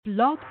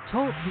Blog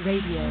Talk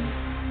Radio.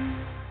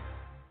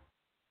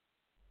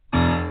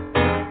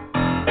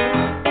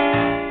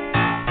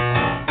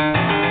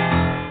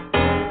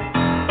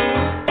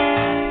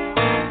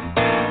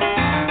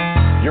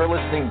 You're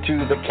listening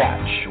to The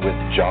Catch with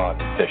John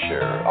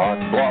Fisher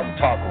on Blog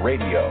Talk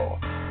Radio,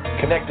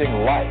 connecting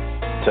life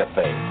to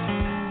faith.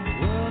 The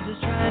world is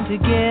trying to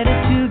get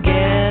it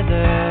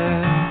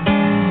together,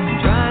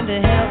 trying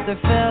to help their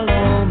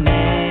fellow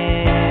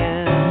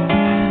man,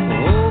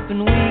 hoping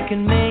we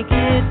can make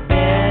it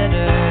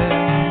better.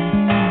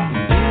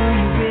 Do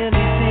you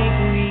really think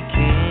we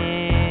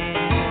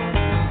can?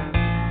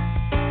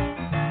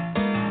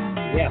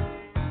 Yeah.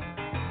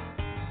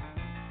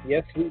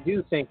 Yes, we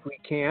do think we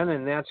can,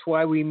 and that's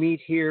why we meet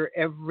here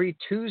every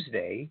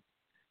Tuesday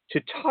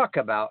to talk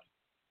about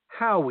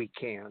how we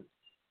can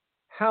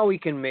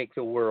make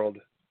the world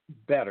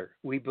better.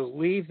 We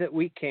believe that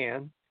we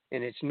can,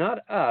 and it's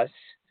not us,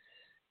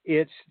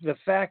 it's the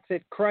fact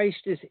that Christ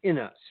is in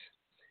us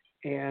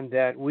and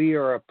that we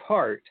are a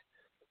part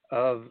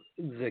of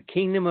the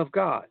kingdom of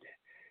God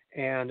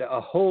and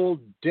a whole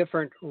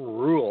different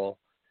rule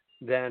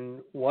than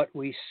what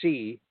we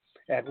see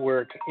at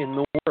work in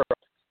the world.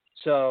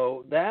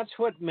 So that's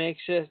what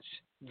makes us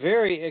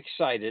very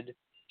excited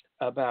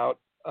about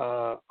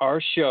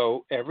our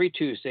show every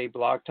Tuesday,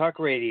 Blog Talk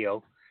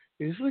Radio,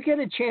 is we get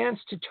a chance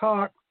to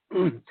talk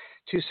to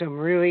some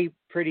really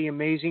pretty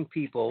amazing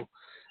people.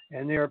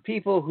 And there are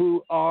people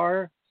who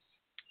are,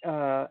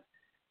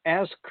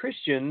 as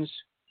Christians,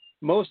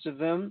 most of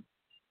them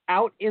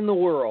out in the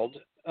world,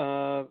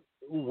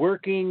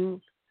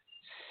 working,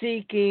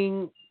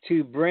 seeking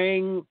to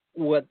bring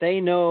what they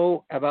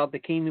know about the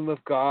kingdom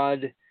of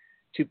God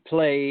to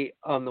play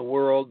on the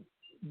world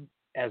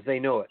as they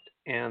know it,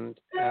 and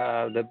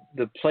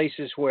the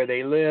places where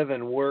they live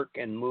and work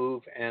and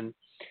move, and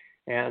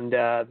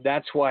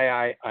that's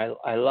why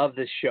I love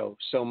this show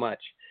so much.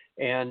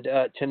 And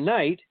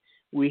tonight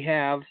we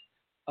have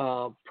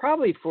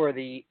probably for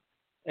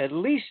at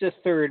least the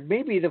third,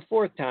 maybe the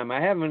fourth time.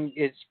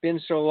 It's been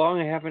so long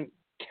I haven't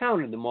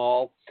counted them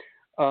all.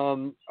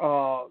 One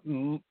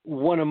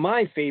of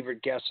my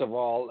favorite guests of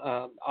all,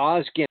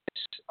 Os Guinness.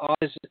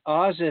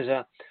 Oz is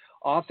a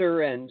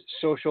author and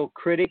social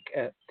critic,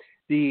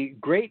 the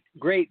great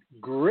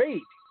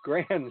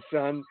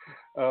grandson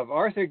of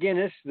Arthur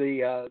Guinness,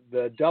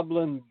 the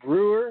Dublin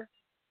brewer.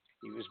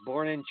 He was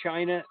born in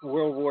China in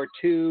World War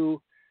II,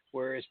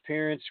 where his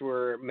parents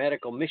were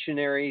medical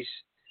missionaries,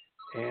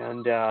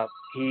 and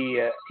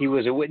he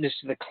was a witness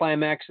to the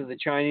climax of the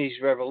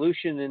Chinese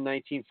Revolution in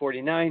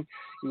 1949.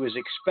 He was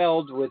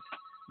expelled with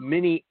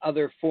many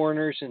other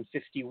foreigners in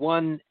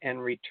 1951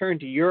 and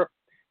returned to Europe,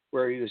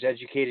 where he was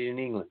educated in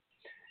England,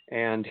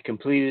 and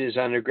completed his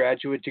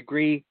undergraduate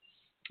degree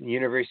at the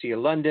University of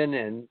London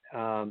and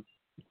a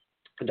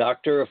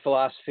Doctor of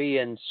Philosophy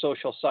and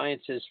Social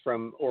Sciences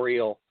from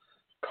Oriel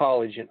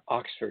College in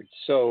Oxford.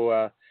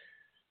 So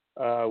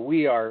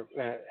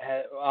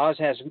Oz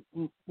has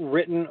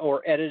written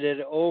or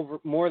edited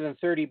over more than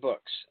 30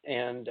 books,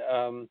 and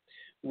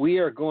we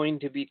are going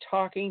to be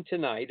talking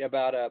tonight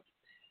about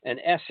an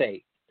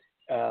essay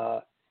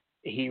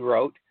he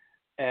wrote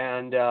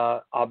and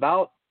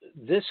about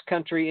this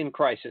country in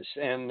crisis.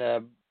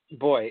 And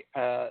boy,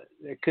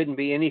 it couldn't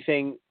be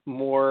anything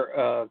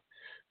more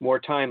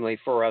timely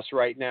for us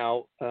right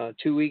now,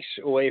 2 weeks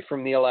away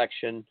from the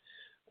election.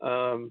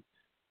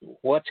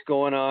 What's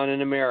going on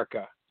in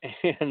America?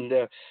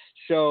 And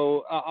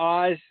so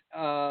Oz,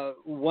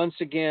 once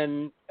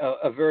again,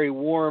 a very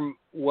warm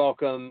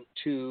welcome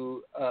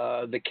to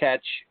The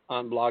Catch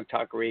on Blog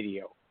Talk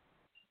Radio.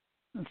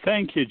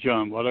 Thank you,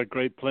 John. What a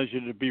great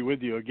pleasure to be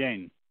with you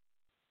again.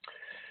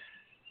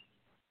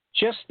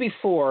 Just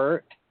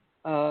before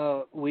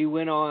we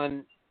went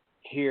on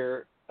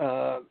here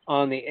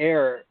on the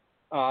air,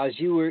 Oz,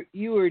 you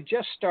were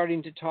just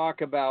starting to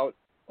talk about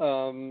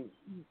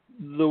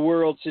the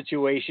world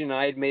situation.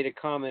 I had made a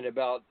comment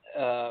about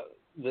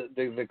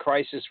the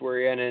crisis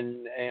we're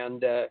in,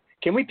 and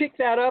can we pick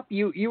that up?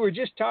 You were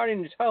just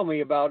starting to tell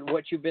me about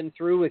what you've been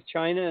through with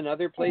China and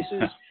other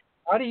places.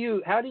 How do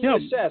you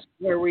assess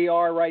where we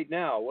are right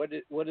now?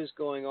 What is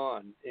going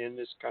on in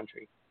this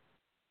country?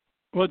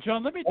 Well,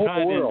 John, let me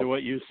tie it into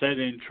what you said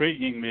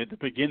intriguingly at the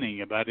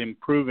beginning about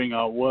improving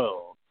our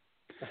world.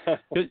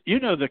 You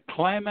know, the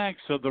climax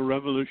of the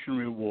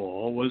Revolutionary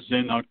War was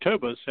in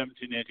October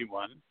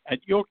 1781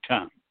 at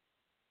Yorktown.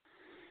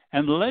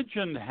 And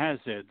legend has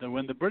it that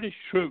when the British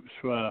troops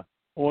were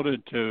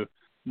ordered to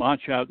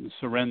march out and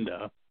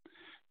surrender,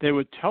 they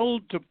were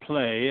told to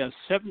play a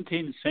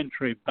 17th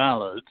century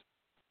ballad,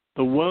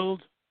 "The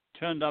World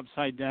Turned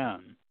Upside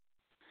Down."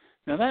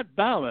 Now, that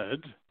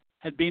ballad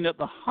had been at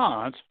the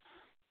heart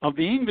of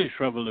the English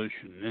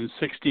Revolution in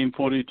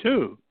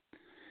 1642.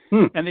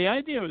 And the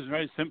idea was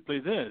very simply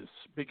this: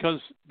 because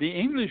the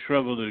English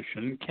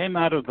Revolution came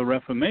out of the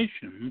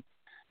Reformation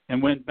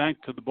and went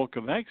back to the book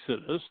of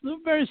Exodus, a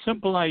very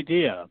simple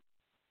idea.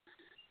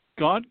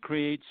 God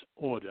creates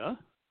order,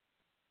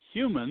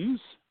 humans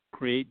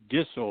create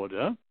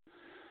disorder,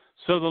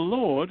 So the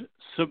Lord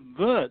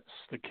subverts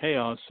the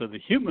chaos of the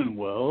human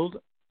world,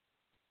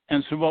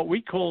 and so what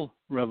we call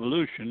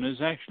revolution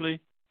is actually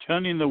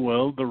turning the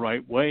world the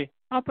right way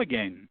up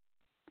again.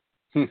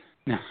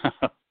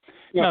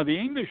 Now, the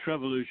English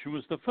Revolution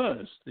was the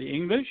first. The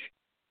English,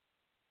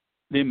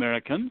 the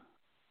American,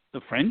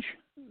 the French,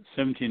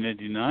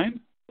 1789,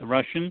 the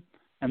Russian,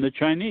 and the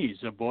Chinese.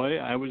 Oh boy,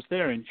 I was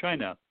there in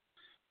China.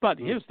 But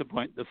here's the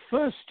point. The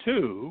first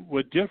two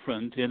were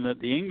different in that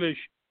the English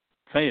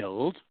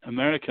failed,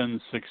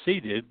 Americans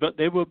succeeded, but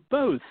they were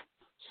both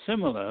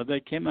similar. They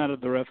came out of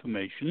the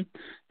Reformation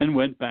and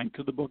went back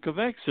to the book of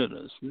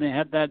Exodus. And they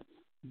had that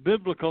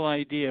biblical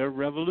idea of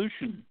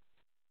revolution.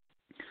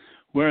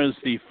 Whereas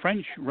the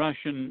French,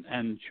 Russian,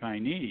 and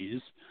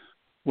Chinese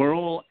were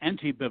all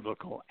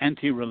anti-biblical,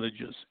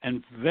 anti-religious,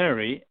 and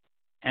very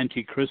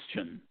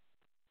anti-Christian.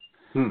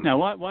 Now,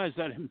 why is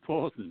that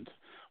important?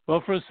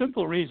 Well, for a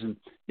simple reason.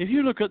 If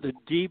you look at the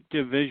deep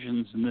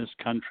divisions in this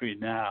country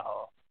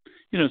now,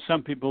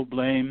 some people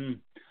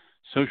blame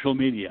social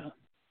media.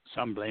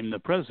 Some blame the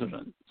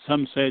president.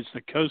 Some say it's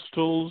the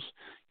coastals,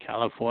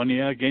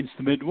 California against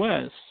the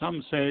Midwest.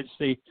 Some say it's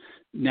the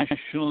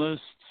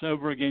nationalists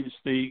over against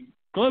the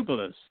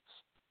globalists.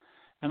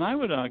 And I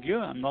would argue,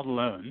 I'm not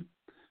alone,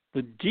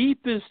 the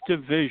deepest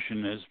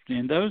division is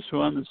between those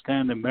who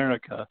understand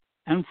America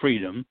and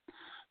freedom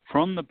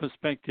from the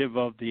perspective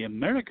of the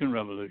American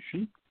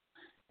Revolution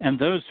and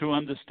those who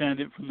understand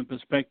it from the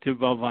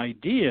perspective of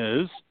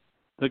ideas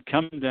that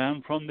come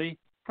down from the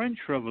French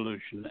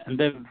Revolution. And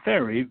they're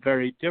very,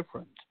 very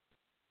different.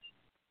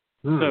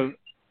 So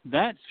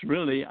that's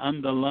really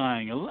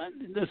underlying.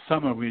 This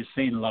summer we've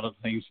seen a lot of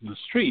things in the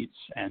streets,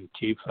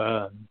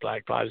 Antifa and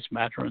Black Lives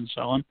Matter and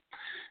so on.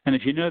 And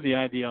if you know the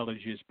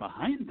ideologies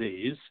behind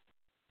these,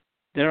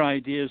 they're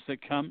ideas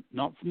that come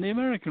not from the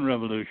American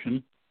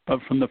Revolution, but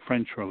from the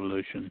French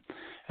Revolution.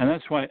 And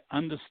that's why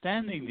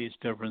understanding these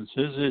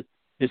differences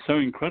is so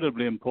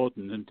incredibly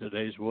important in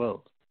today's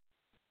world.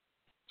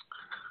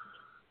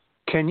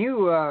 Can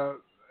you,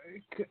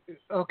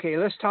 okay,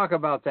 let's talk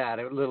about that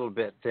a little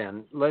bit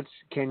then.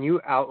 Can you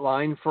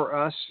outline for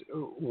us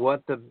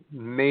what the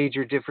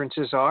major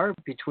differences are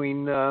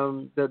between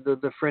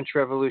the French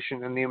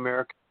Revolution and the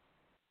American?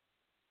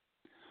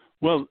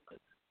 Well,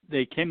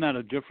 they came out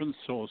of different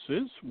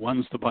sources.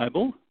 One's the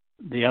Bible.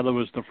 The other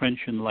was the French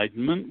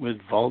Enlightenment with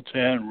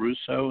Voltaire and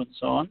Rousseau and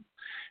so on.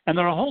 And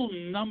there are a whole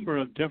number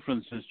of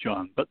differences,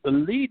 John. But the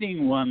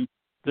leading one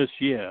this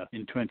year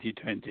in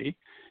 2020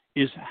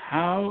 is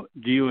how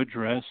do you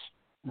address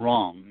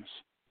wrongs?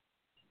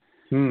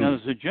 Now,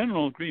 there's a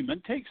general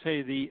agreement. Take,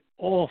 say, the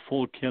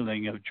awful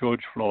killing of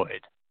George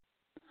Floyd.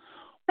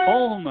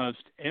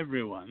 Almost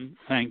everyone,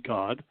 thank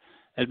God,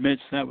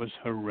 admits that was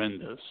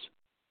horrendous.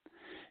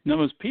 In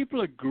other words,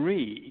 people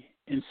agree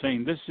in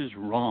saying this is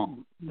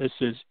wrong, this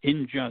is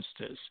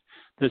injustice,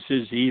 this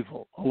is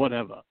evil, or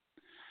whatever.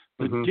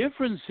 The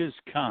differences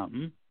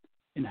come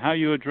in how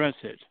you address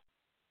it.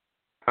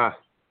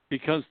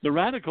 Because the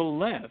radical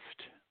left,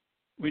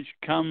 which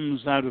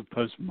comes out of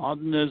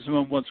postmodernism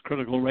and what's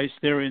critical race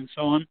theory and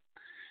so on,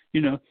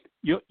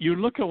 you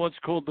look at what's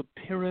called the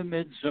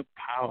pyramids of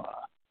power,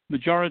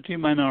 majority,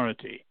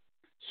 minority,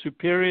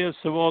 superior,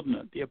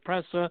 subordinate, the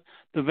oppressor,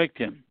 the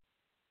victim.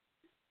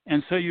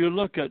 And so you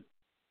look at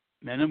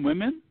men and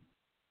women,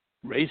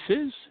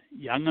 races,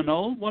 young and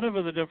old,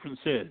 whatever the difference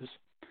is,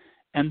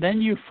 and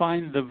then you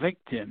find the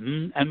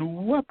victim and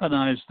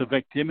weaponize the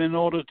victim in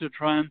order to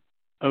try and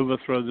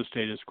overthrow the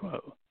status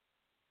quo.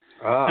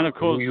 And of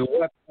course,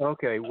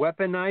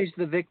 weaponize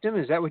the victim.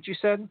 Is that what you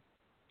said?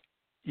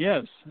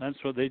 Yes,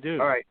 that's what they do.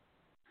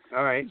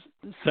 All right.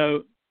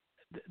 So,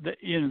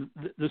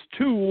 there's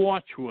two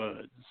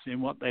watchwords in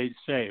what they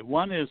say.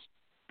 One is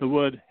the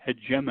word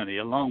hegemony,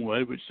 a long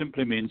word which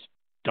simply means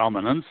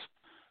dominance.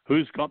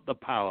 Who's got the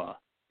power?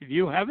 If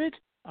you have it,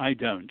 I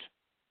don't.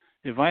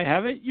 If I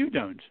have it, you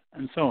don't,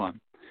 and so on.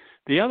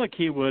 The other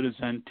key word is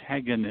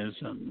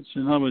antagonisms.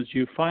 In other words,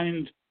 you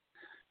find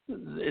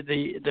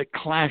the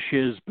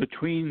clashes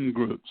between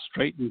groups,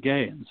 straight and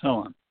gay, and so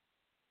on.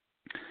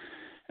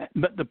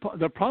 But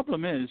the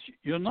problem is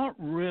you're not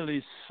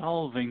really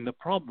solving the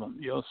problem.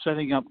 You're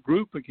setting up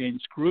group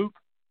against group,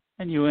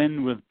 and you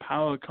end with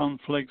power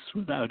conflicts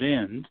without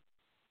end.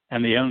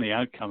 And the only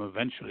outcome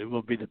eventually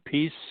will be the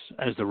peace,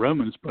 as the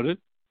Romans put it,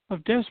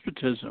 of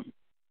despotism.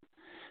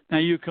 Now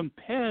you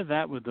compare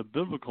that with the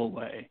biblical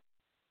way.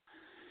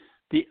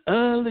 The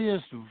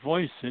earliest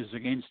voices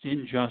against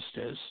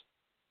injustice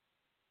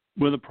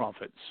were the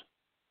prophets.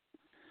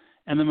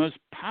 And the most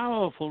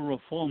powerful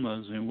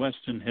reformers in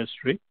Western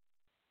history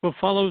were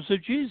followers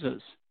of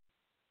Jesus.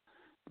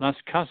 Las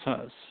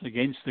Casas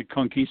against the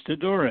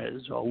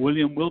conquistadores, or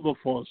William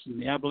Wilberforce in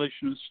the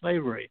abolition of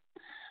slavery.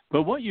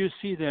 But what you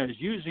see there is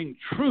using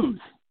truth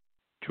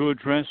to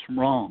address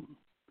wrong.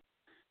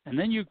 And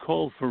then you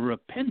call for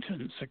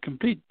repentance, a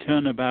complete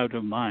turnabout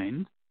of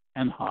mind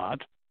and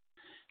heart.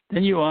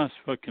 Then you ask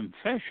for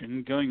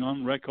confession, going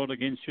on record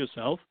against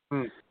yourself.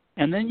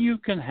 And then you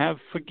can have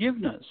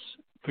forgiveness.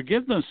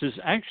 Forgiveness is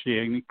actually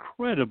an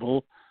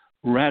incredible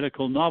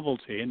radical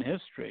novelty in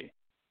history.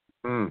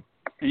 Mm.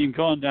 And you can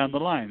go on down the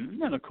line.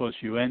 And then, of course,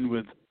 you end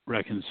with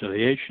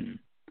reconciliation.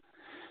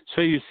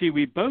 So you see,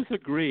 we both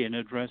agree in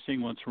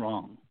addressing what's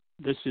wrong.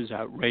 This is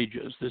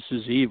outrageous. This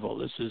is evil.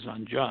 This is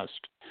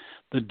unjust.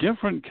 The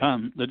difference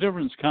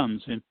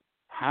comes in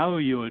how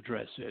you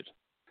address it.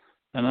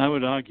 And I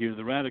would argue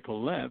the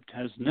radical left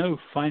has no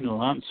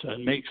final answer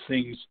and makes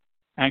things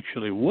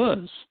actually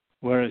worse,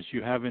 whereas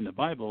you have in the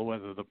Bible,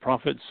 whether the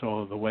prophets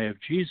or the way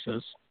of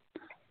Jesus,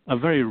 a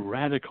very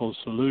radical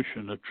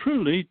solution of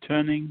truly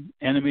turning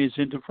enemies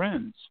into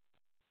friends.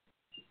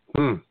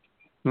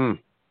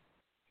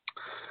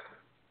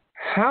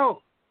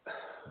 How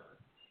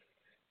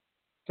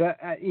that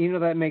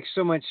that makes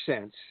so much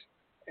sense.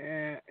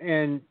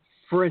 And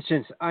for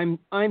instance, I'm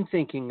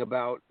thinking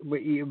about,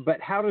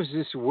 but how does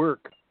this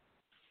work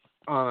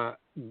on a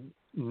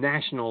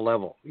national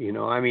level?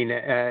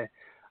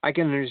 I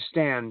can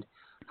understand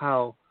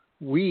how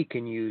we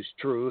can use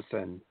truth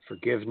and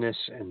forgiveness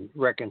and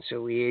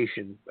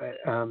reconciliation.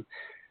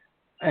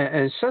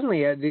 And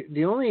suddenly,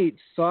 the only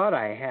thought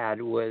I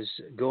had was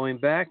going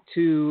back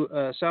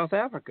to South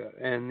Africa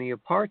and the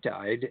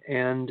apartheid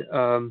and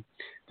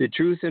the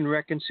truth and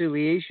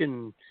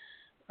reconciliation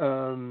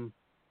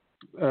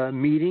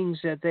meetings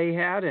that they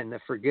had and the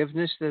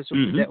forgiveness that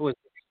was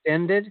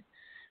extended.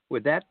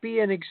 Would that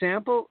be an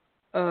example,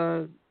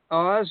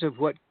 Oz, of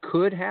what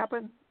could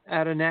happen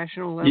at a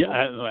national level?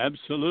 Yeah,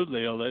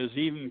 absolutely. Although it's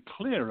even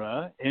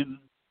clearer in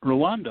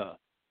Rwanda,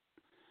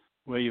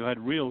 where you had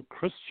real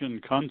Christian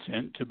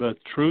content to both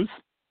truth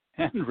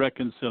and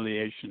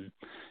reconciliation,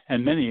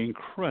 and many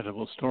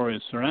incredible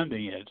stories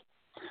surrounding it.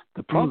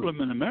 The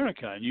problem in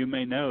America, and you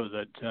may know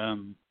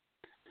that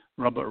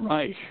Robert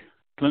Reich,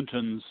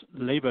 Clinton's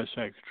Labor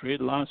Secretary,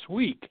 last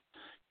week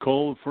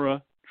called for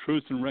a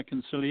Truth and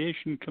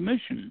Reconciliation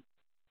Commission.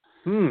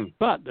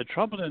 But the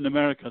trouble in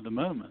America at the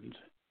moment,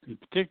 and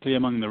particularly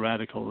among the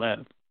radical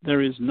left,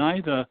 there is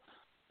neither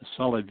a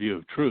solid view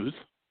of truth,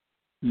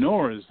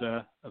 nor is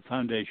there a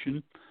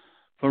foundation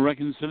for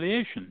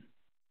reconciliation.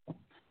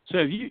 So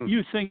if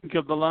you think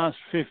of the last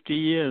 50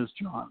 years,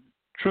 John,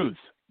 truth.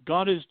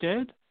 God is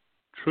dead,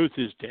 truth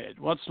is dead.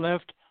 What's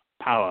left?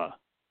 Power.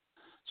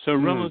 So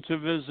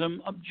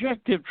relativism,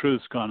 objective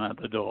truth's gone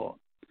out the door.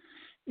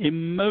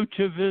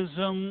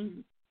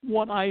 Emotivism,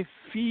 what I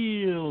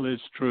feel is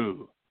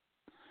true.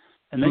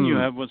 And then you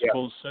have what's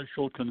called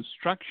social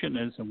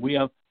constructionism. We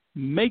are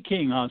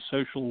making our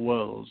social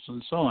worlds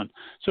and so on.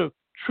 So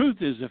truth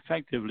is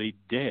effectively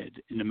dead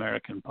in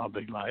American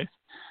public life.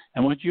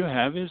 And what you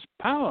have is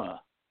power.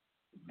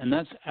 And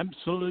that's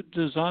absolute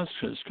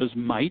disastrous because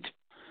might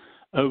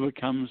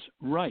overcomes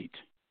right.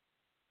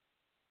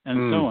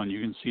 And so on.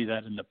 You can see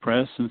that in the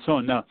press and so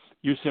on. Now,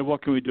 you say,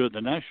 what can we do at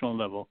the national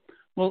level?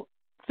 Well,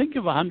 think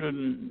of 100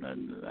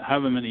 and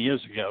however many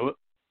years ago,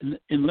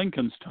 in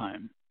Lincoln's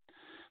time.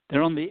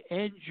 They're on the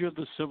edge of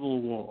the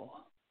Civil War.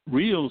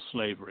 Real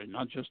slavery,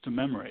 not just a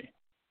memory.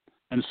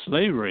 And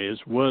slavery is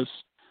worse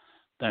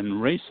than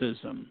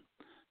racism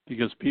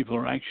because people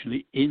are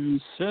actually in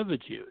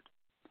servitude.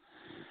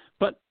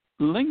 But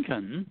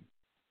Lincoln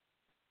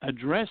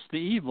addressed the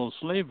evil of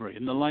slavery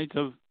in the light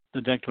of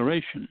the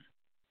Declaration.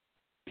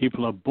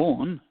 People are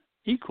born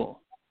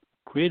equal,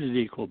 created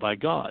equal by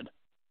God.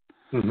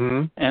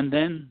 And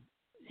then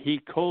he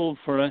called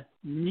for a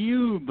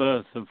new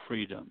birth of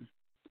freedom.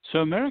 So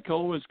America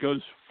always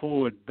goes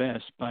forward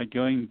best by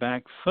going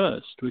back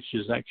first, which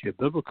is actually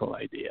a biblical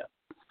idea.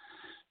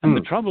 And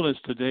the trouble is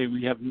today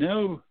we have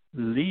no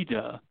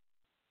leader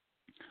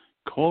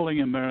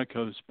calling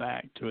America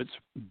back to its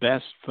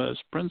best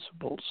first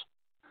principles.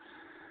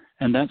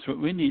 And that's what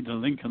we need, a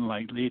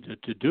Lincoln-like leader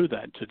to do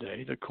that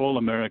today, to call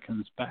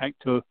Americans back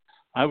to,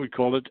 I would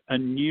call it, a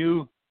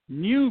new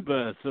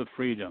birth of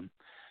freedom,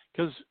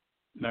 because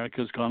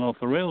America's gone off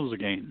the rails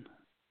again.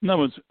 In other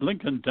words,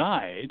 Lincoln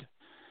died,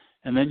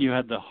 and then you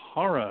had the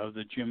horror of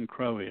the Jim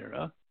Crow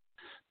era.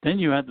 Then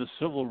you had the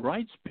Civil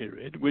Rights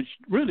period, which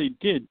really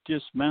did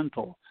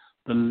dismantle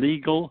the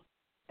legal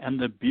and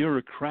the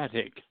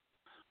bureaucratic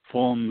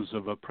forms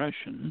of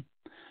oppression,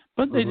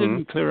 but they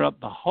didn't clear up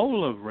the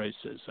whole of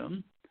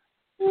racism.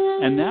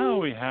 And now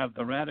we have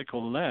the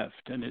radical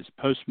left and its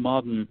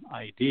postmodern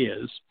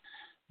ideas.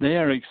 They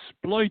are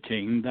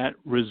exploiting that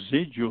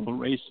residual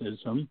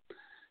racism,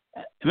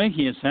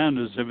 making it sound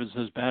as if it's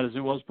as bad as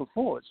it was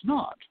before. It's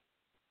not.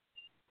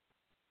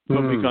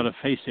 But we've got to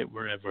face it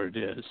wherever it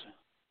is.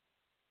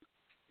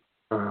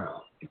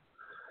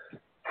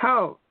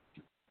 How?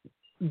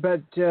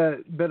 But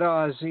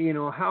Oz,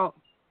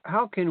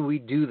 how can we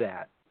do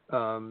that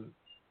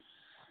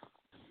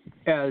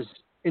as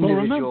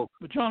individual?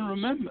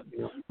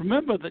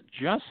 Remember that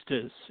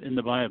justice in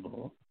the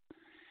Bible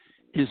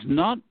is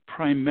not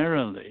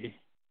primarily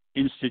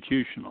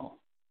institutional.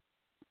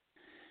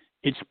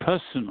 It's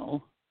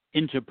personal,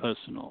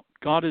 interpersonal.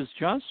 God is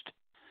just.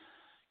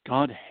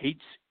 God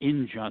hates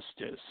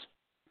injustice.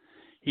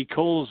 He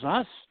calls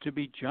us to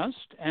be just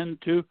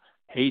and to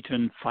hate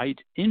and fight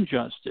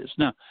injustice.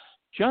 Now,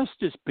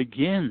 justice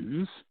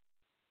begins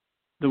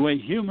the way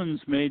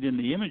humans made in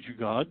the image of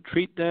God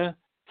treat their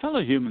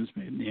fellow humans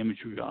made in the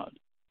image of God.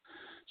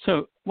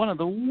 So one of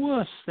the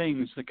worst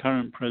things the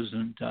current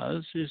president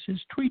does is his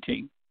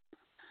tweeting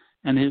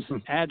and his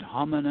ad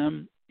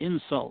hominem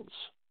insults.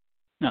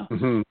 Now,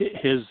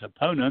 his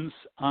opponents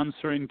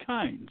answer in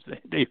kind.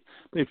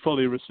 They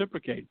fully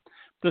reciprocate.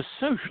 The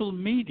social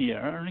media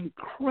are an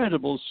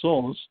incredible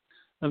source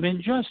of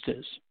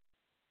injustice.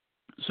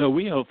 So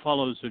we are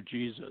followers of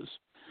Jesus.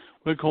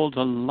 We're called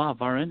to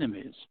love our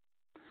enemies.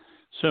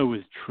 So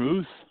with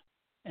truth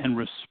and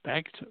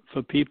respect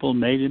for people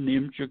made in the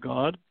image of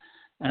God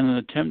and an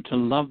attempt to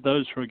love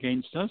those who are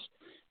against us,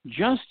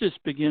 justice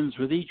begins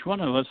with each one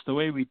of us the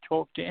way we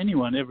talk to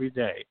anyone every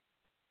day.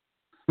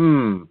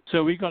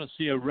 So we've got to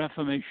see a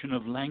reformation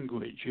of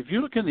language. If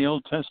you look in the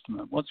Old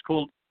Testament, what's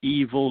called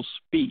evil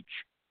speech,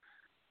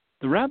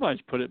 the rabbis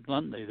put it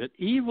bluntly that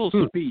evil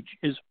speech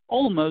is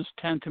almost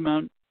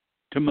tantamount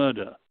to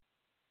murder.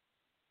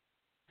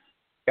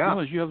 Yeah.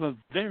 Because you have a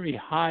very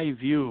high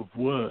view of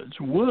words.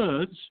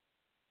 Words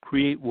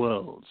create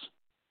worlds,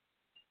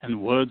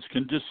 and words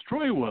can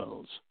destroy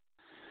worlds.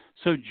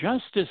 So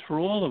justice for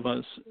all of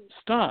us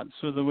starts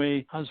with the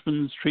way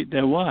husbands treat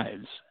their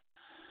wives.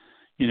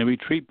 You know, we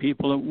treat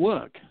people at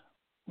work.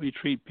 We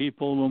treat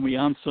people when we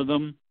answer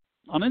them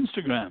on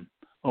Instagram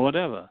or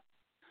whatever.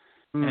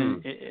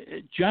 And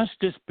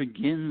justice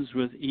begins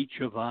with each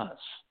of us.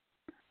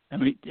 I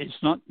mean,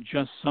 it's not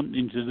just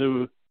something to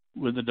do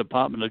with the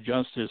Department of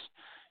Justice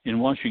in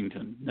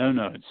Washington. No,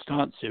 it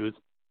starts with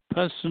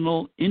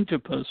personal,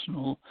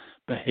 interpersonal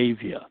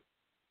behavior.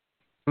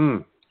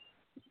 So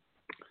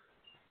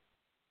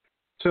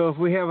if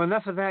we have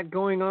enough of that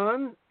going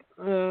on,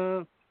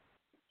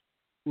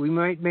 we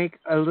might make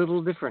a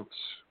little difference.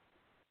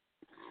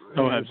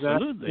 Oh,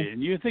 absolutely.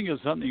 And you think of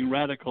something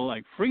radical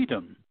like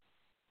freedom.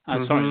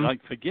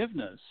 Like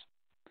forgiveness.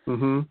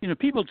 You know,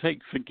 people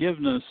take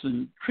forgiveness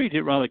and treat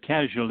it rather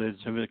casually as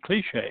a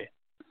cliche.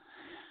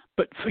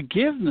 But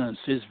forgiveness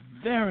is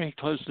very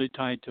closely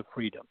tied to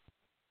freedom.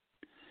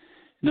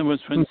 In other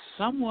words, when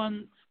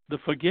someone, the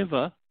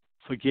forgiver,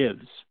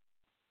 forgives,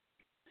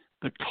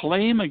 the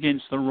claim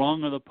against the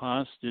wrong of the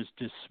past is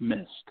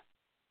dismissed.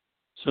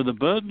 So the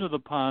burden of the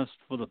past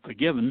for the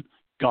forgiven,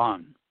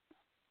 gone.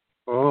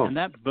 And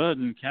that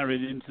burden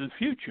carried into the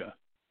future,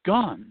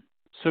 gone.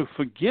 So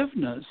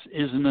forgiveness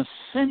is an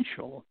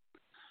essential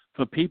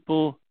for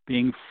people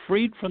being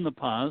freed from the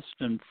past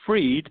and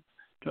freed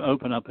to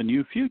open up a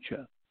new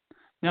future.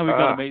 Now we've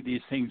got to make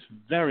these things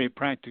very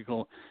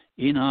practical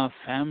in our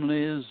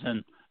families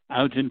and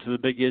out into the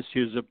big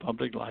issues of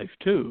public life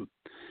too.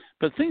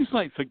 But things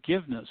like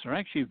forgiveness are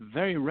actually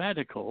very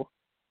radical.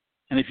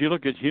 And if you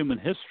look at human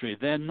history,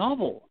 they're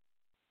novel.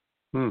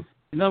 In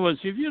other words,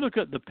 if you look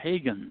at the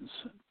pagans,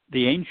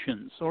 the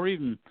ancients, or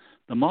even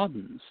the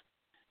moderns,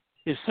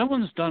 if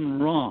someone's done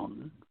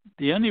wrong,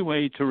 the only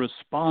way to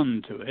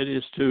respond to it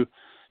is to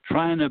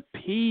try and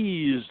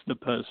appease the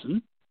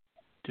person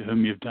to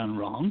whom you've done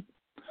wrong,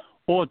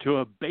 or to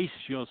abase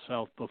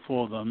yourself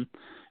before them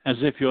as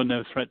if you're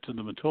no threat to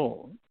them at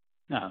all.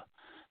 Now,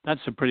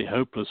 that's a pretty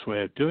hopeless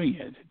way of doing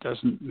it. It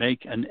doesn't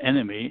make an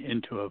enemy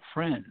into a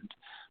friend.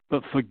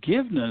 But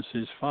forgiveness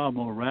is far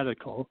more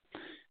radical.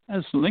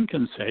 As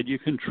Lincoln said, you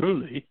can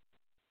truly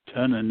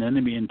turn an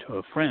enemy into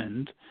a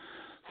friend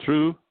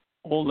through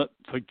all that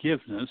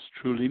forgiveness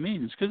truly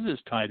means, because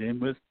it's tied in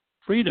with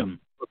freedom.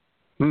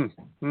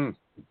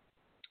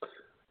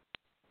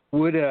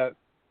 Would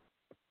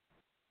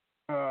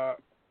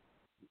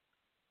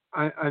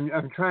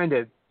I'm trying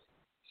to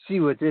see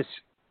what this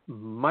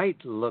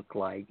might look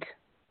like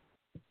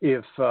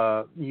if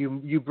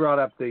you brought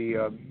up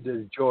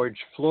the George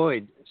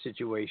Floyd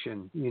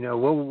situation. You know,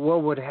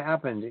 what would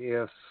happen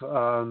if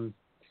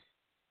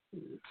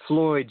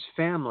Floyd's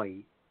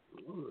family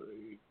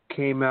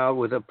came out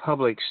with a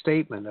public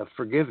statement of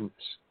forgiveness?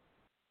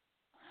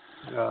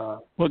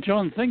 Well,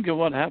 John, think of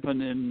what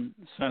happened in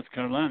South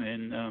Carolina,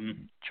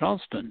 in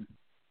Charleston.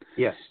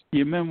 Yes.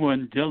 You remember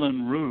when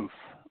Dylan Roof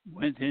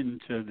went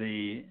into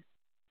the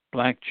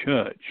black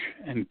church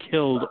and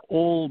killed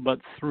all but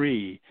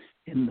 3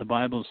 in the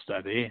Bible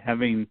study,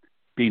 having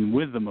been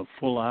with them a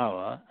full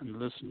hour and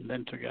listened,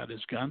 then took out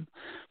his gun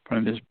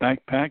from his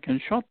backpack and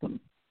shot them.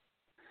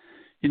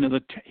 You know,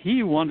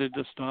 he wanted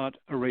to start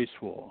a race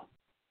war.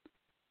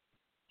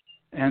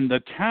 And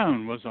the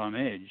town was on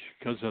edge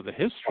because of the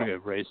history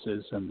of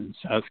racism in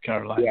South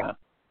Carolina. Yeah.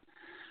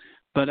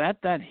 But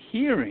at that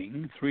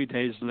hearing 3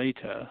 days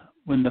later,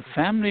 when the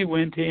family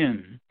went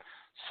in,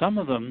 some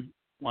of them,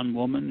 one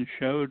woman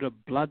showed a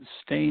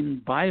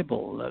blood-stained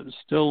Bible that was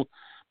still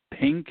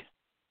pink,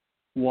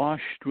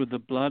 washed with the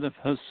blood of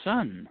her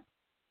son.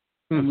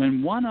 And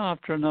when one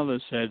after another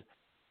said,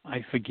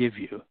 "I forgive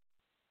you,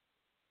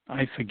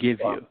 I forgive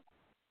you,"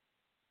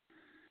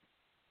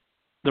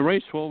 the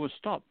race war was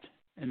stopped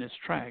in its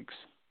tracks.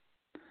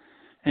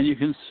 And you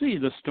can see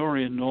the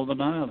story in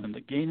Northern Ireland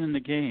again and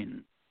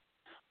again.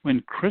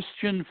 When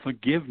Christian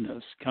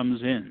forgiveness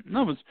comes in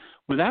other words,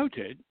 without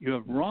it, you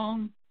have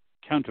wrong,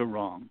 counter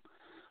wrong.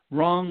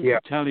 Wrong,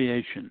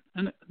 retaliation.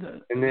 And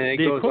then it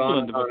the goes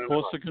equivalent on of a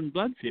Corsican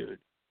blood feud.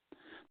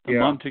 The Yeah.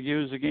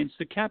 Montagues against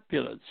the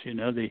Capulets,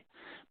 the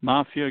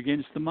mafia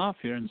against the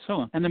mafia, and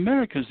so on. And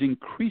America's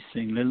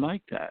increasingly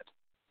like that.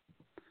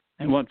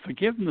 And what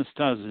forgiveness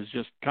does is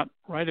just cut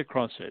right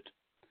across it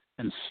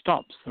and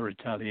stops the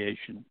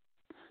retaliation.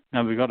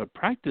 Now, we've got to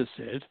practice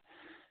it,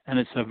 and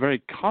it's a very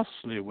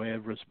costly way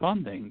of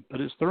responding, but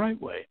it's the right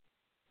way.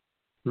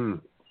 I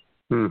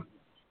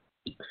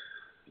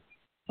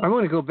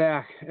want to go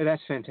back.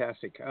 That's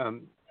fantastic.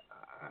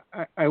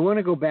 I want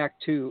to go back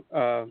to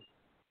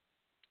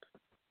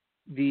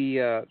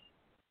the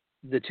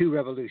two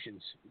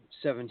revolutions,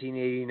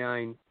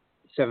 1789,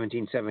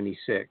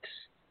 1776.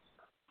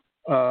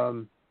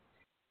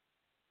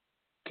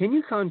 Can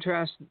you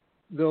contrast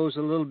those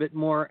a little bit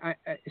more?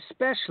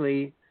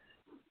 Especially,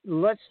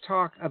 let's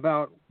talk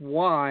about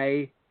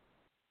why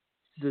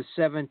the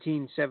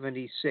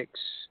 1776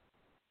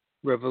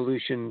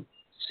 revolution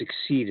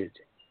succeeded.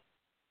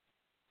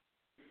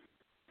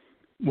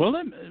 Well,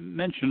 let me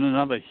mention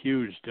another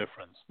huge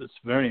difference that's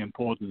very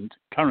important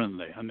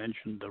currently. I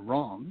mentioned the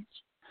wrongs.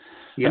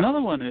 Yeah.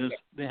 Another one is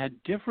they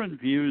had different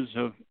views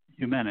of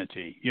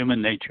humanity,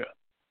 human nature.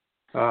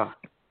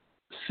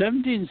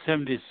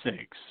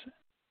 1776,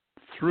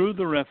 through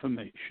the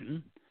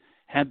Reformation,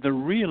 had the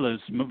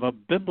realism of a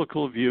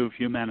biblical view of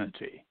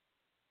humanity.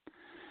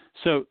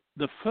 So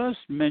the first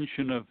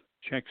mention of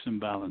checks and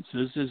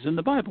balances is in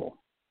the Bible.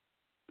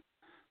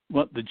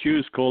 What the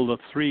Jews call the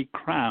three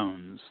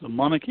crowns: the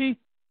monarchy,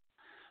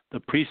 the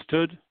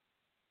priesthood,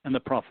 and the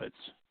prophets.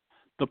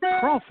 The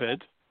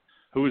prophet,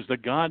 who was the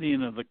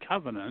guardian of the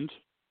covenant,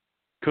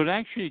 could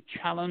actually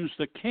challenge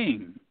the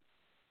king.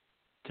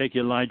 Take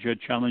Elijah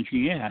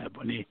challenging Ahab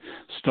when he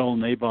stole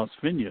Naboth's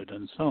vineyard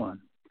and so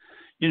on.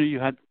 You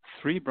had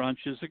three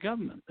branches of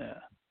government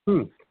there.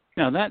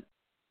 Now that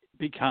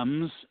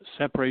becomes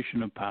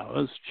separation of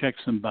powers,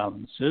 checks and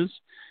balances,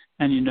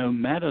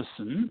 and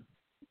Madison,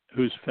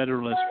 who's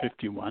Federalist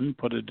 51,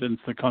 put it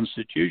into the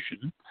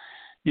Constitution.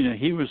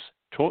 He was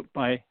taught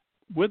by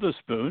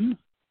Witherspoon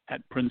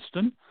at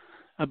Princeton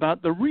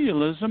about the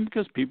realism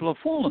because people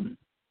have fallen.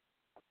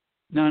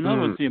 Now, in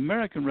other words, the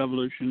American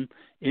Revolution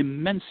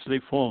immensely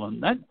fallen.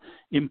 That's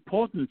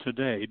important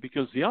today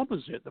because the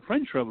opposite, the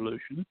French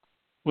Revolution,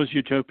 was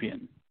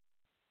utopian.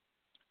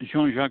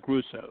 Jean-Jacques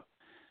Rousseau,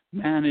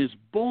 man is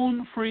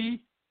born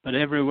free, but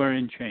everywhere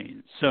in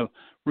chains. So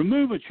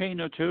remove a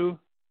chain or two,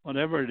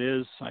 whatever it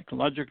is,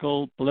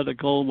 psychological,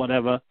 political,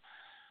 whatever,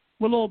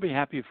 we'll all be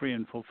happy, free,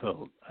 and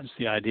fulfilled. That's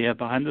the idea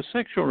behind the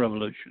sexual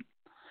revolution.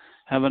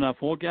 Have enough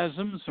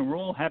orgasms and we're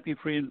all happy,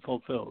 free, and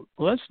fulfilled.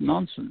 Well, that's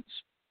nonsense.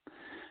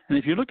 And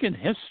if you look in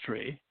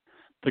history,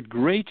 the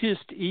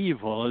greatest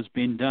evil has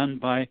been done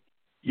by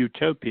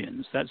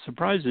utopians. That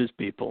surprises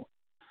people.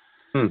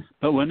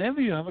 But whenever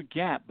you have a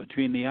gap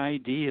between the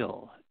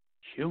ideal,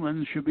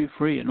 humans should be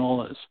free and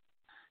all this,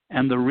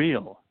 and the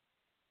real,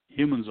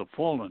 humans are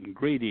fallen,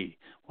 greedy,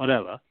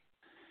 whatever,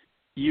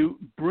 you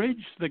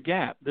bridge the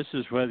gap. This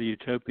is where the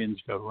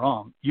utopians go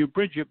wrong. You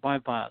bridge it by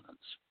violence.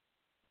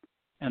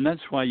 And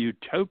that's why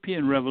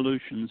utopian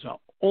revolutions are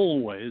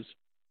always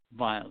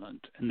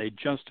violent, and they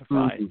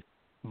justify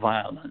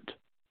violent.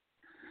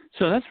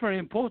 So that's very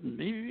important.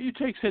 You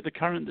take, say, the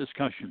current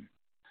discussion.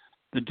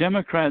 The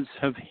Democrats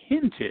have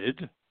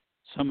hinted,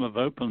 some have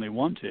openly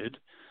wanted,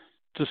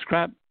 to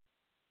scrap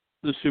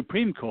the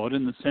Supreme Court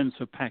in the sense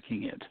of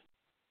packing it.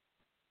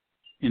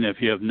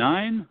 If you have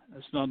 9,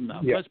 that's not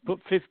enough. Let's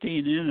put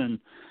 15 in,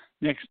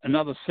 and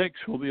another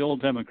 6 will be all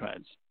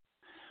Democrats.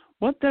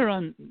 What they're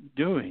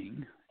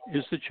undoing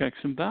is the checks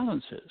and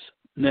balances.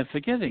 And they're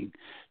forgetting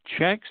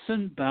checks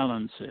and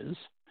balances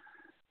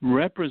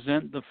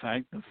represent the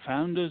fact the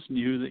founders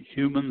knew that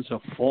humans are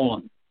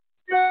fallen.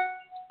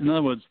 In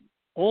other words,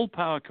 all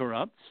power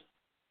corrupts.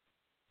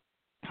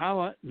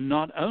 Power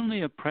not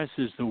only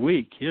oppresses the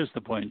weak, here's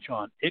the point,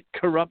 John, it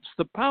corrupts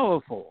the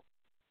powerful.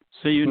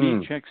 So you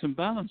need checks and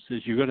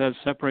balances. You've got to have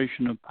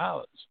separation of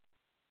powers.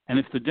 And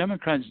if the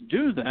Democrats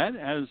do that,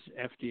 as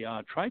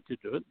FDR tried to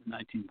do it in the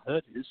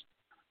 1930s,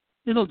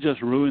 it'll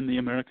just ruin the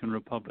American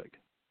Republic.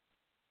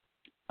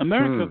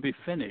 America will be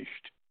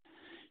finished.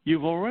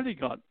 You've already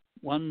got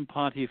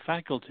one-party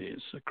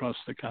faculties across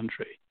the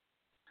country.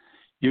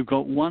 You've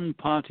got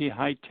one-party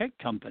high-tech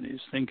companies.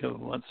 Think of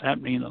what's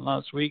happening in the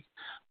last week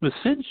with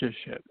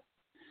censorship.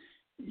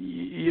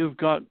 You've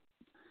got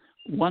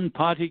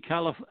one-party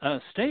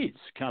states,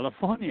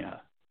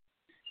 California.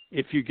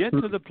 If you get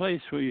to the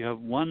place where you have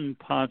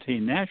one-party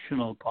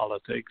national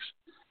politics,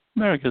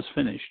 America's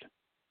finished.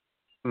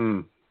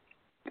 In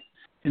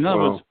other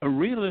words, a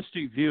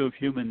realistic view of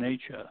human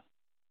nature,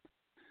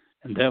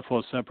 and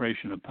therefore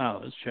separation of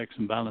powers, checks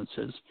and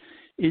balances,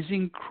 is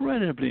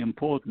incredibly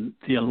important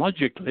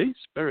theologically,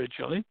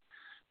 spiritually,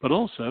 but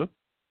also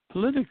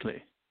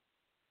politically.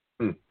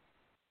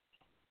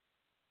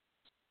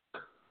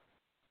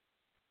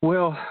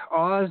 Well,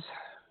 Oz,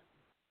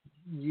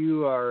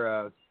 you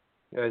are,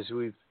 as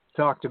we've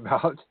talked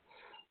about,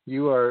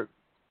 you are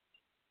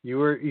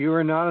You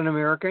are not an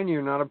American.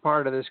 You're not a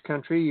part of this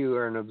country. You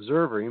are an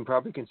observer. You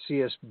probably can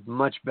see us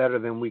much better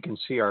than we can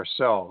see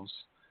ourselves.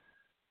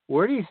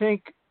 What do you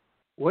think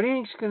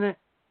is going to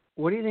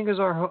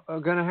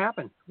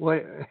happen?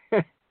 What's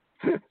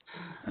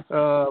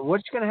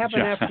going to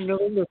happen after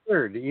November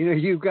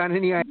 3rd? You've got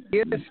any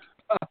ideas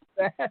about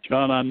that?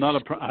 John, I'm not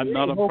a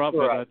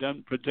prophet. I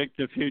don't predict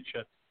the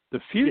future.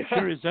 The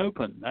future is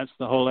open. That's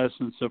the whole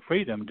essence of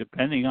freedom.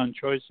 Depending on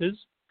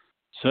choices,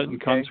 certain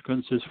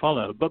consequences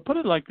follow. But put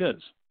it like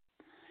this.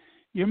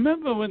 You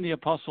remember when the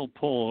Apostle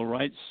Paul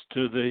writes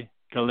to the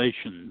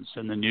Galatians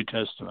in the New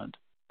Testament?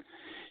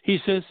 He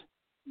says,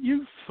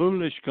 "You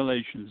foolish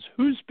Galatians,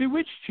 who's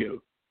bewitched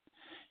you?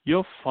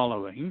 You're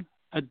following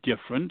a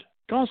different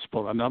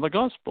gospel, another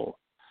gospel."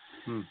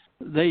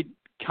 They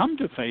come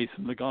to faith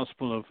in the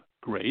gospel of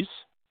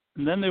grace,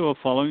 and then they were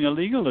following a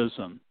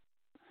legalism.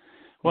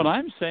 What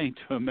I'm saying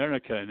to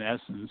America, in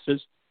essence,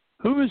 is,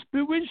 who has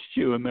bewitched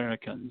you,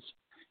 Americans?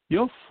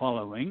 You're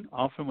following,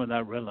 often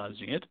without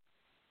realizing it,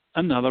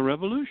 another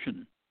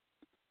revolution.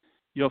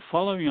 You're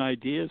following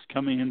ideas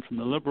coming in from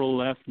the liberal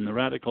left and the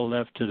radical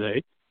left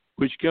today,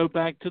 which go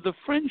back to the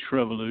French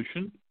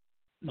Revolution,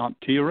 not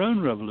to your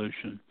own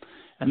revolution.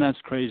 And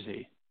that's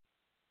crazy.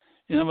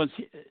 In other words,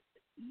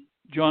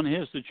 John,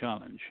 here's the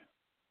challenge.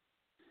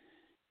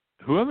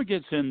 Whoever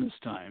gets in this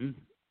time,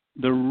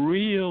 the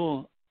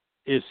real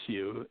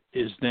issue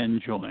is then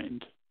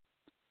joined.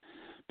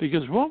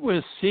 Because what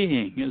we're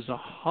seeing is a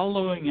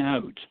hollowing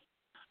out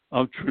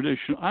of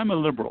traditional. I'm a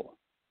liberal.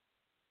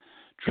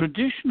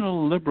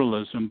 Traditional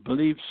liberalism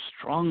believes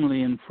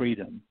strongly in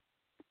freedom,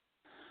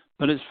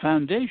 but its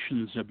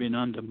foundations have been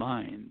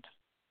undermined.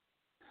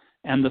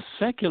 And the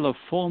secular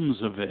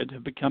forms of it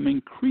have become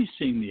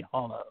increasingly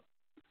hollow.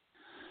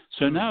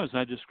 So now, as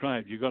I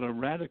described, you've got a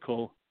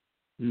radical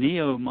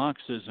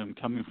neo-Marxism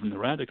coming from the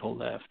radical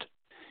left.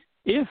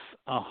 If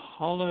a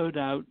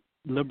hollowed-out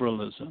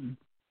liberalism,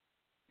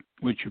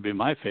 which would be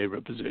my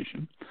favorite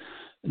position,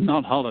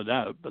 not hollowed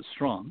out, but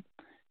strong,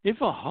 if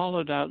a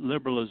hollowed-out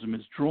liberalism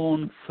is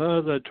drawn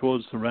further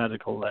towards the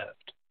radical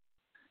left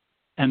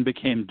and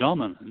became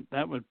dominant,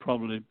 that would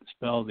probably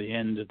spell the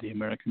end of the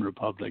American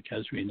Republic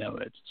as we know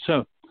it.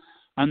 So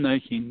I'm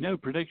making no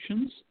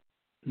predictions.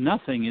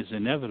 Nothing is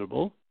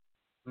inevitable.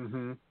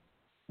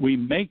 We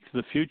make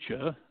the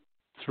future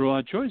through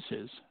our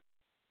choices.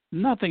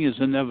 Nothing is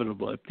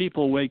inevitable. If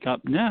people wake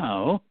up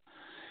now,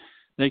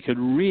 they could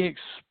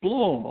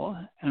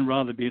re-explore and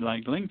rather be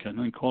like Lincoln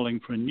and calling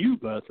for a new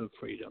birth of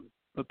freedom.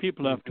 But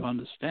people have to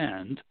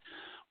understand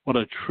what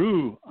a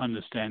true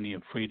understanding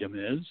of freedom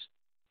is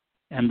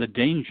and the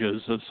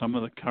dangers of some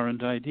of the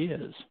current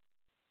ideas.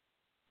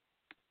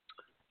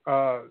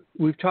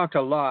 We've talked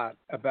a lot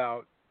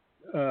about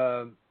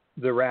the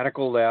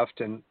radical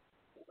left and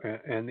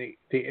the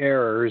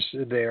errors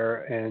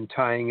there, and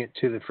tying it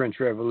to the French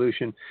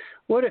Revolution.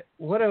 What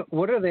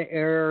are the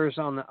errors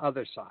on the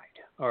other side?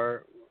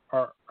 Are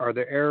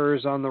there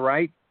errors on the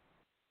right?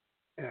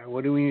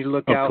 What do we need to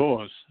look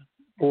out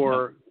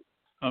for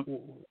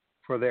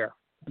there?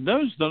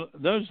 Those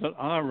that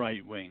are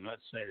right wing,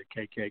 let's say the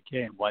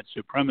KKK and white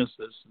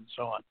supremacists and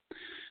so on,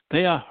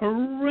 they are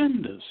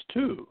horrendous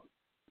too.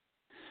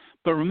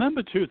 But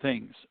remember two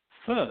things.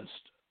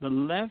 First, the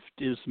left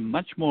is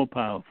much more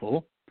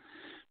powerful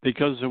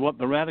because of what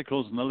the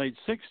radicals in the late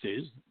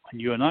 60s, when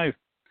you and I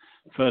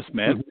first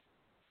met,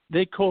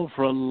 they called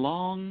for a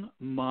long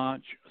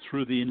march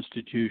through the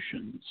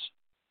institutions,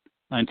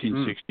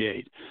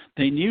 1968.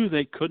 They knew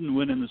they couldn't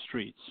win in the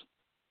streets.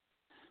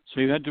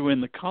 So you had to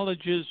win the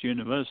colleges,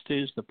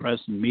 universities, the press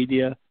and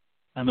media,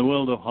 and the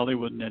world of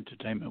Hollywood and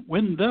entertainment.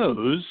 Win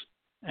those,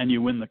 and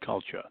you win the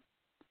culture.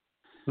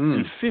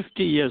 And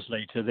 50 years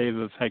later, they've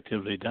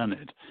effectively done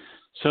it.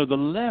 So the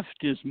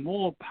left is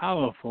more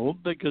powerful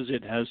because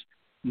it has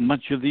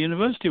much of the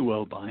university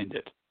world behind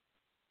it.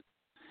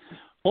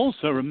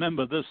 Also,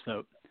 remember this,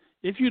 though.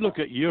 If you look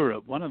at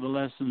Europe, one of the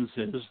lessons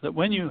is that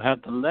when you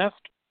have the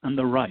left and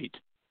the right,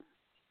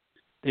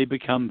 they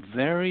become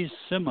very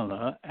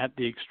similar at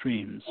the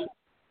extremes.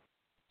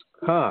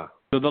 So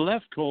the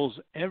left calls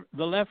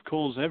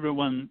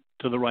everyone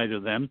to the right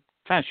of them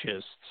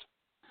fascists.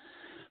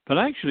 But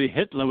actually,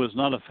 Hitler was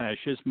not a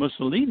fascist.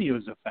 Mussolini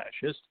was a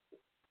fascist.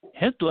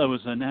 Hitler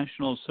was a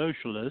National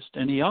Socialist,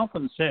 and he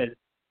often said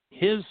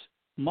his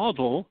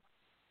model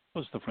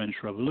was the French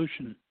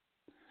Revolution.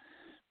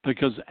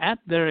 Because at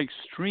their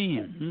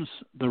extremes,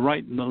 the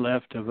right and the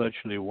left are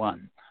virtually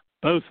one.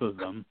 Both of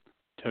them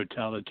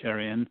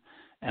totalitarian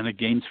and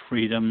against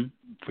freedom,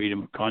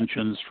 freedom of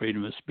conscience,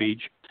 freedom of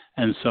speech,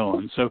 and so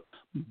on. So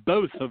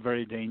both are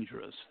very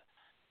dangerous.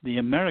 The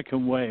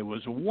American way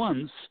was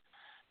once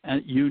a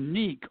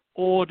unique,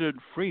 ordered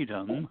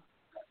freedom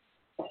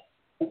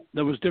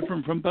that was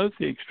different from both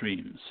the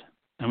extremes.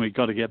 And we've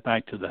got to get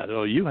back to that.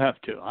 Oh, you have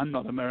to. I'm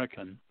not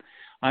American.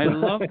 I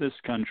love this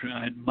country.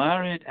 I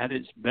admire it at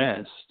its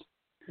best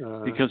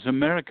because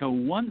America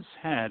once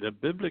had a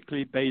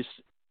biblically based,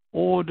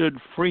 ordered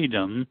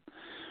freedom,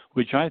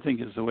 which I think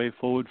is the way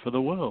forward for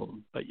the world.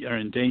 But you're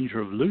in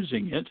danger of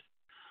losing it,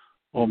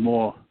 or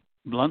more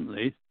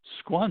bluntly,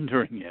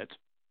 squandering it.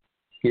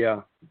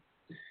 Yeah.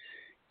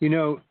 You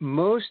know,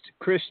 most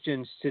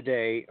Christians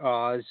today,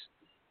 Oz,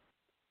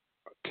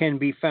 can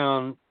be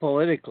found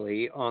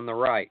politically on the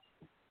right.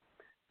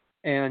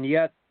 And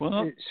yet,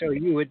 so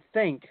you would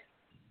think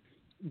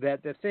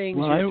that the things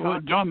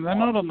John, they're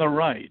not on the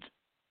right.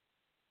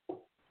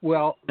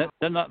 Well,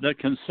 they're not. They're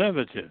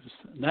conservatives.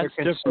 That's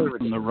different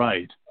from the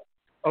right.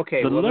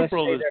 Okay.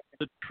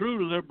 The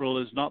true liberal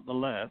is not the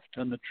left,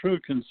 and the true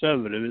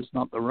conservative is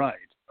not the right.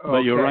 But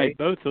you're right.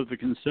 Both of the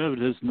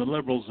conservatives and the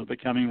liberals are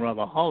becoming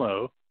rather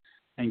hollow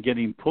and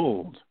getting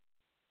pulled.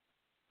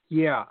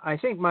 Yeah, I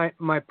think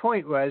my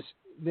point was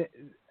that,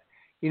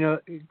 you know,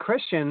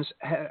 Christians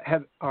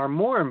are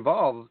more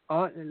involved.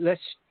 Let's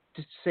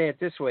just say it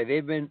this way: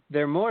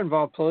 they're more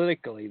involved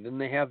politically than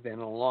they have been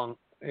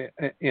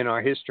in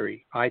our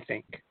history, I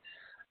think,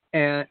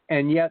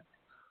 and yet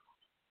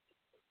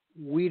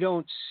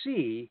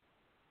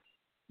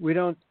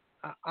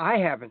I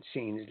haven't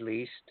seen, at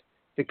least,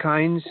 the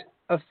kinds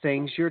of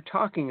things you're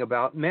talking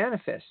about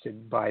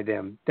manifested by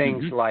them.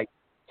 Things like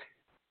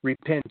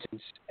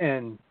repentance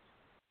and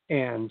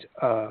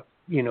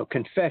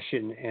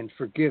confession and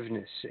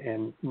forgiveness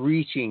and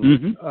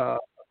reaching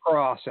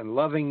across and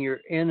loving your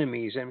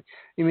enemies. And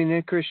I mean,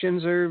 the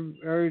Christians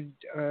are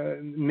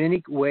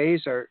many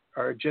ways are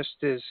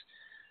just as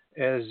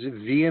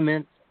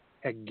vehement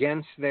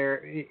against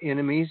their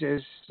enemies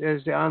as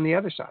on the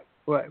other side.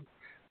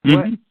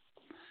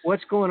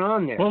 What's going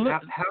on there? Well,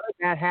 how did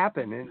that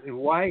happen? And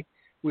why,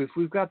 if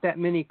we've got that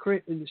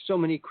so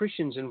many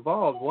Christians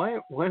involved, why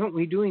aren't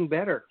we doing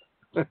better?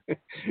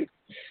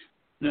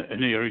 No,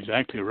 you're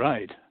exactly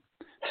right,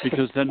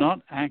 because they're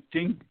not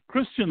acting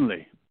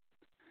Christianly.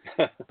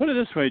 Put it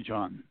this way,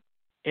 John.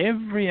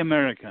 Every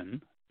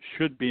American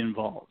should be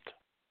involved,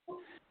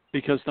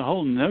 because the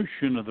whole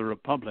notion of the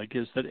Republic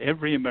is that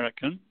every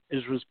American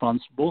is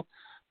responsible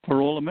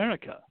for all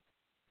America.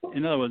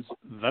 In other words,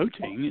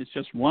 voting is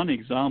just one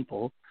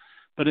example,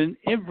 but in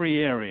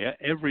every area,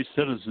 every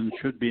citizen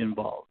should be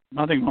involved.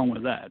 Nothing wrong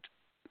with that.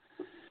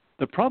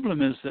 The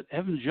problem is that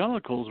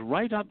evangelicals,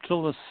 right up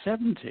till the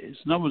 70s,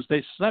 in other words,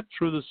 they slept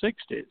through the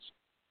 60s,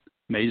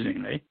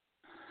 amazingly.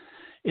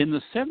 In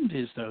the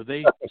 70s, though,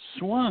 they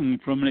swung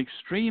from an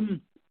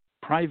extreme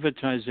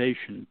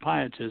privatization,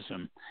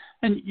 pietism.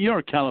 And you're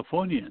a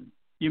Californian.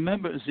 You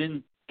remember it was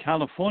in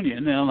California,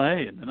 in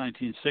L.A., in the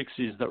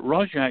 1960s, that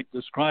Rorschach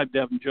described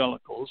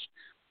evangelicals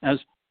as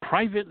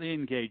privately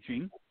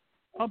engaging,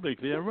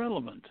 publicly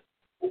irrelevant.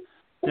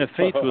 Their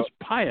faith was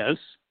pious,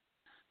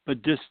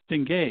 but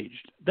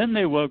disengaged. Then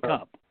they woke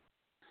up.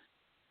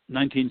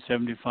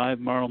 1975,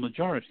 moral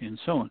majority, and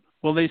so on.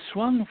 Well, they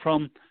swung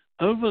from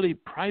overly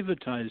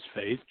privatized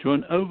faith to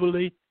an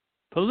overly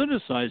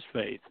politicized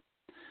faith,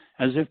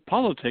 as if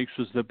politics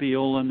was the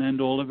be-all and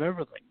end-all of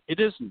everything. It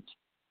isn't.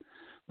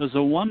 There's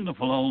a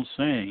wonderful old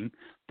saying,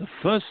 the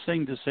first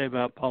thing to say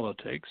about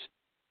politics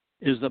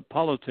is that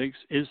politics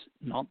is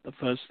not the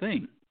first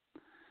thing.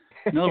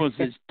 In other words,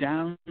 it's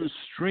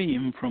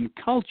downstream from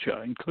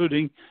culture,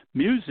 including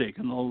music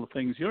and all the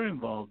things you're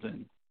involved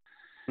in.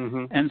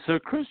 And so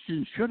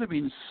Christians should have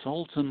been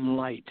salt and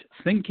light,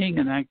 thinking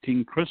and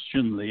acting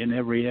Christianly in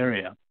every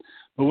area.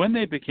 But when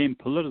they became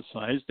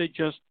politicized, they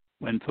just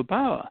went for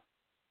power.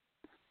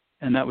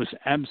 And that was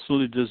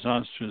absolutely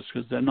disastrous,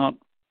 because they're not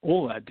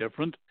all that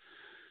different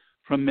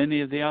from many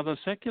of the other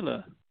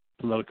secular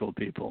political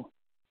people.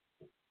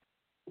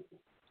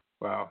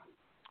 Wow.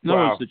 In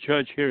other words, the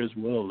church here is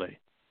worldly.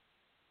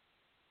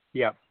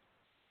 Yeah.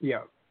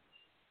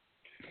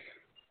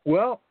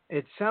 Well,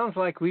 it sounds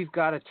like we've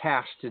got a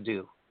task to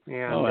do.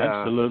 And,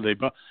 absolutely.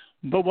 But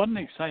what an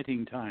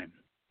exciting time.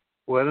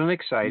 What an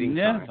exciting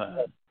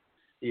time.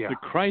 Yeah. The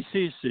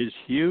crisis is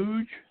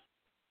huge.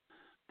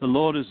 The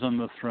Lord is on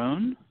the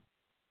throne.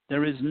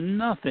 There is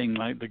nothing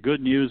like the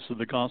good news of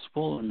the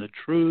gospel and the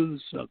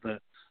truths of the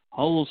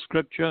whole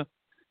scripture.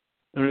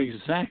 They're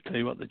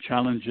exactly what the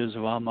challenges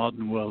of our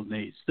modern world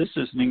needs. This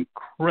is an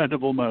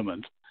incredible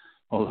moment,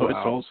 although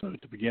it's also,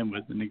 to begin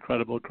with, an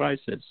incredible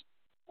crisis.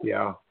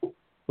 Yeah.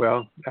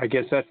 Well, I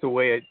guess that's the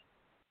way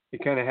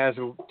it kind of has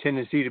a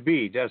tendency to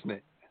be, doesn't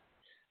it?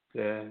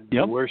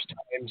 The worst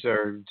times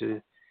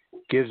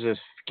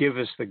give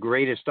us the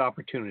greatest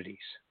opportunities.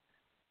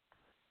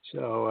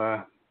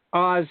 So,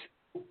 Oz,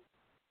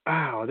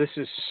 wow, this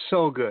is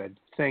so good.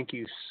 Thank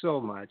you so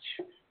much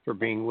for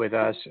being with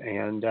us.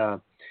 And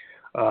I'm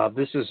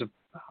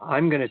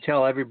going to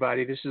tell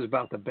everybody this is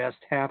about the best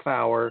half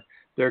hour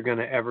they're going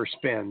to ever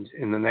spend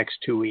in the next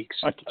 2 weeks.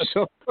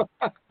 So,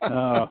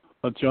 well,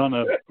 John,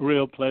 a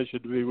real pleasure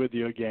to be with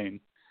you again.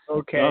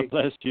 Okay. God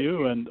bless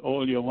you and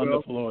all your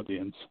wonderful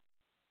audience.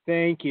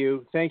 Thank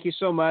you. Thank you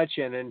so much.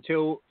 And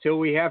until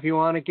we have you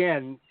on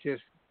again,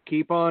 just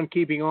keep on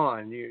keeping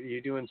on.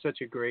 You're doing such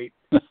a great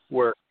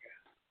work.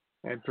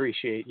 I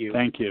appreciate you.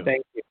 Thank you.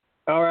 Thank you.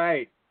 All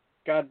right.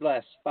 God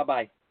bless.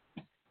 Bye-bye.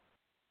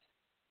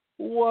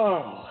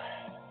 Whoa.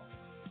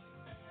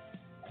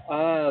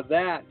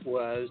 That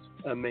was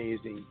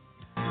amazing.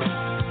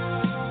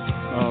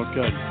 Oh,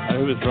 good. I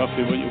hope it's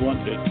roughly what you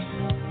wanted.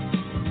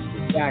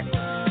 Exactly.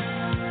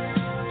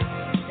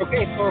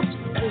 Okay, folks.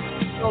 Thank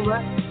you so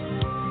much.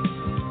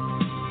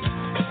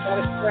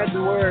 Gotta spread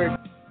the word.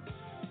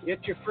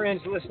 Get your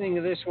friends listening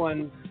to this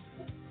one.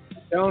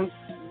 Don't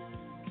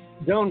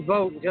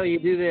vote until you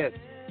do this.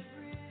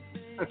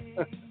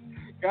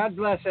 God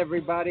bless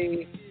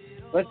everybody.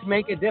 Let's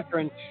make a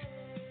difference.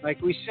 Like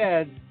we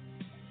said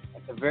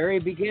at the very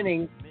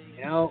beginning,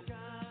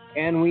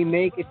 can we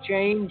make a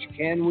change?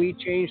 Can we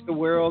change the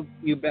world?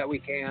 You bet we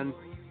can.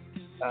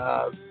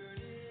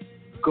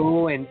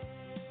 Go and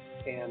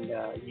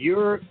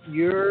your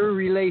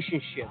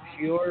relationships,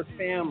 your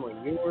family,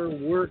 your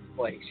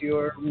workplace,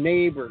 your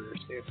neighbors.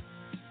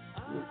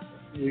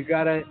 We've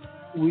got to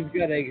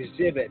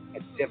exhibit a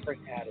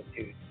different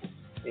attitude,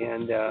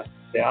 and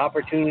the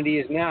opportunity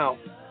is now.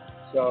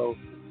 So,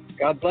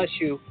 God bless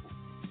you.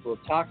 We'll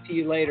talk to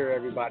you later,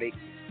 everybody.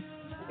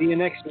 See you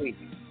next week.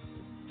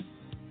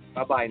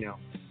 Bye-bye now.